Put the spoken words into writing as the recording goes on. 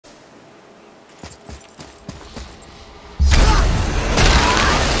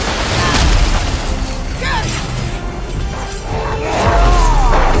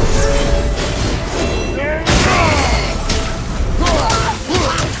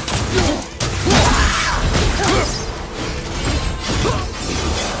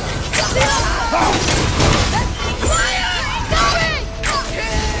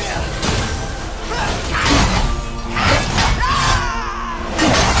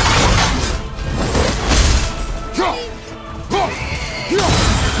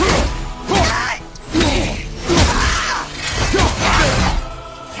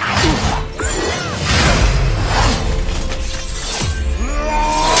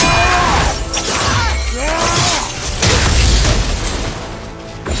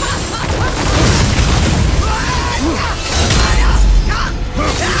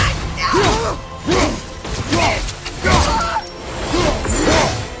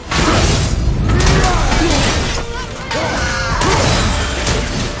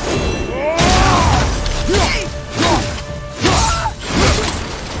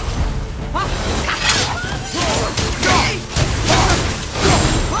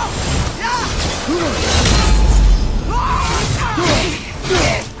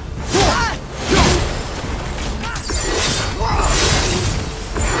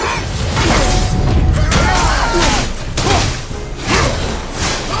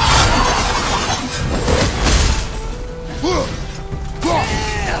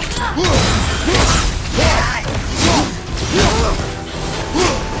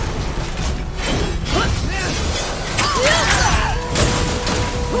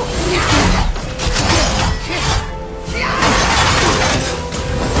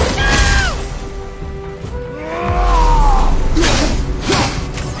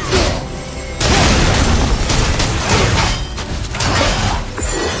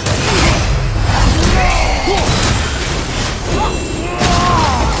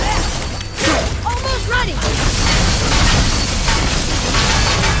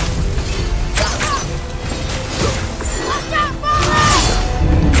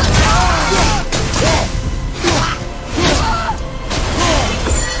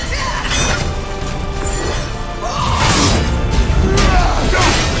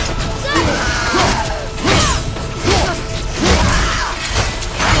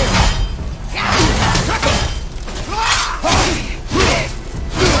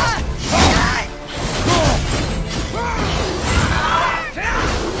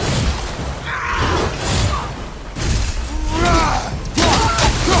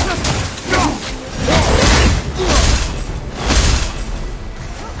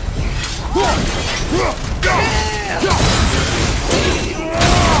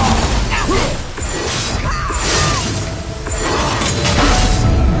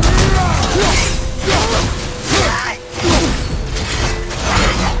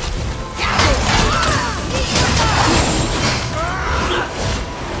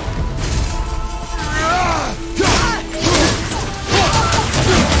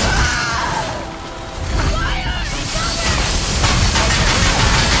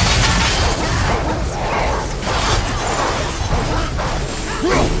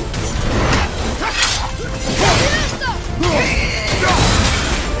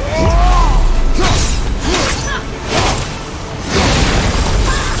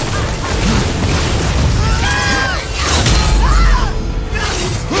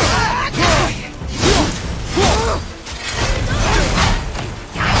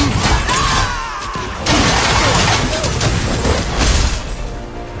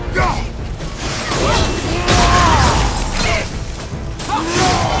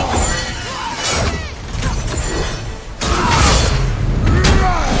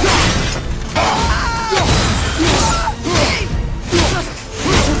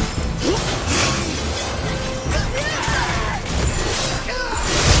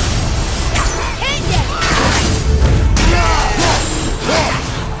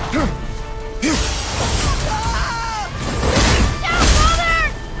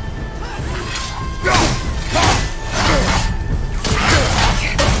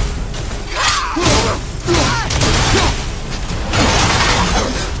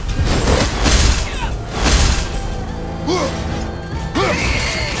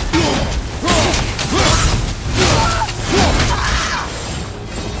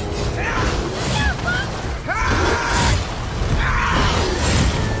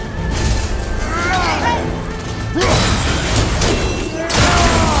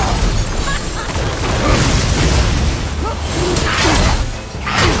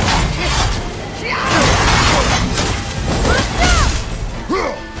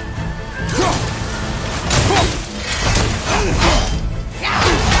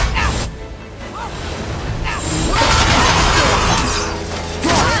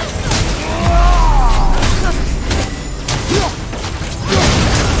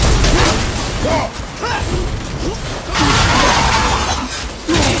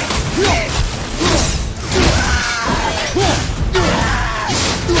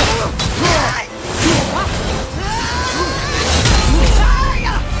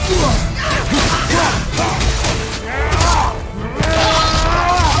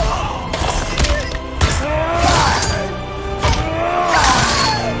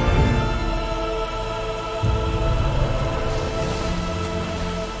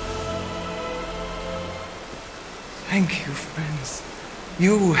Thank you, friends.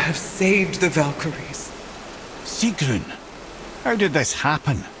 You have saved the Valkyries. Sigrun, how did this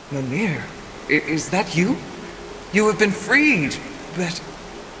happen? Mimir, is that you? You have been freed, but...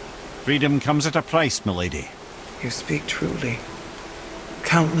 Freedom comes at a price, milady. You speak truly.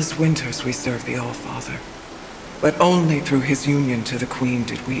 Countless winters we served the All-Father. But only through his union to the Queen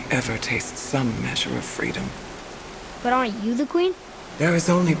did we ever taste some measure of freedom. But aren't you the queen? There has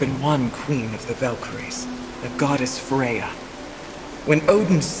only been one queen of the Valkyries, the goddess Freya. When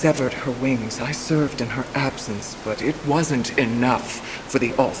Odin severed her wings, I served in her absence, but it wasn't enough for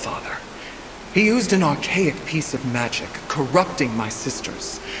the All-Father. He used an archaic piece of magic, corrupting my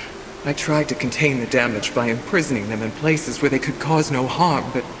sisters. I tried to contain the damage by imprisoning them in places where they could cause no harm,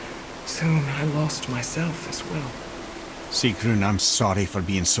 but soon I lost myself as well. Sigrun, I'm sorry for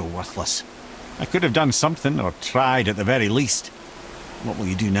being so worthless. I could have done something, or tried at the very least. What will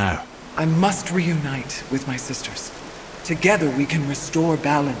you do now? I must reunite with my sisters. Together we can restore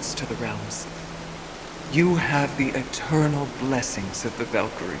balance to the realms. You have the eternal blessings of the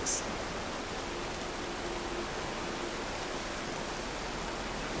Valkyries.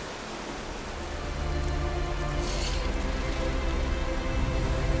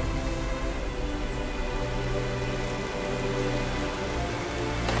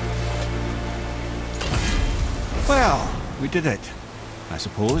 Well, we did it, I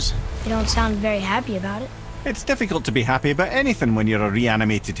suppose. You don't sound very happy about it. It's difficult to be happy about anything when you're a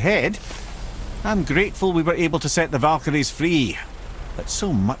reanimated head. I'm grateful we were able to set the Valkyries free. But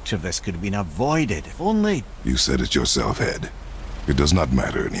so much of this could have been avoided, if only... You said it yourself, Head. It does not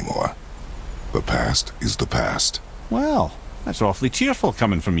matter anymore. The past is the past. Well, that's awfully cheerful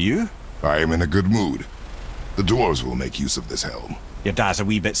coming from you. I am in a good mood. The dwarves will make use of this helm. Your dad's a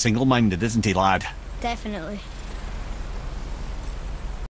wee bit single-minded, isn't he, lad? Definitely.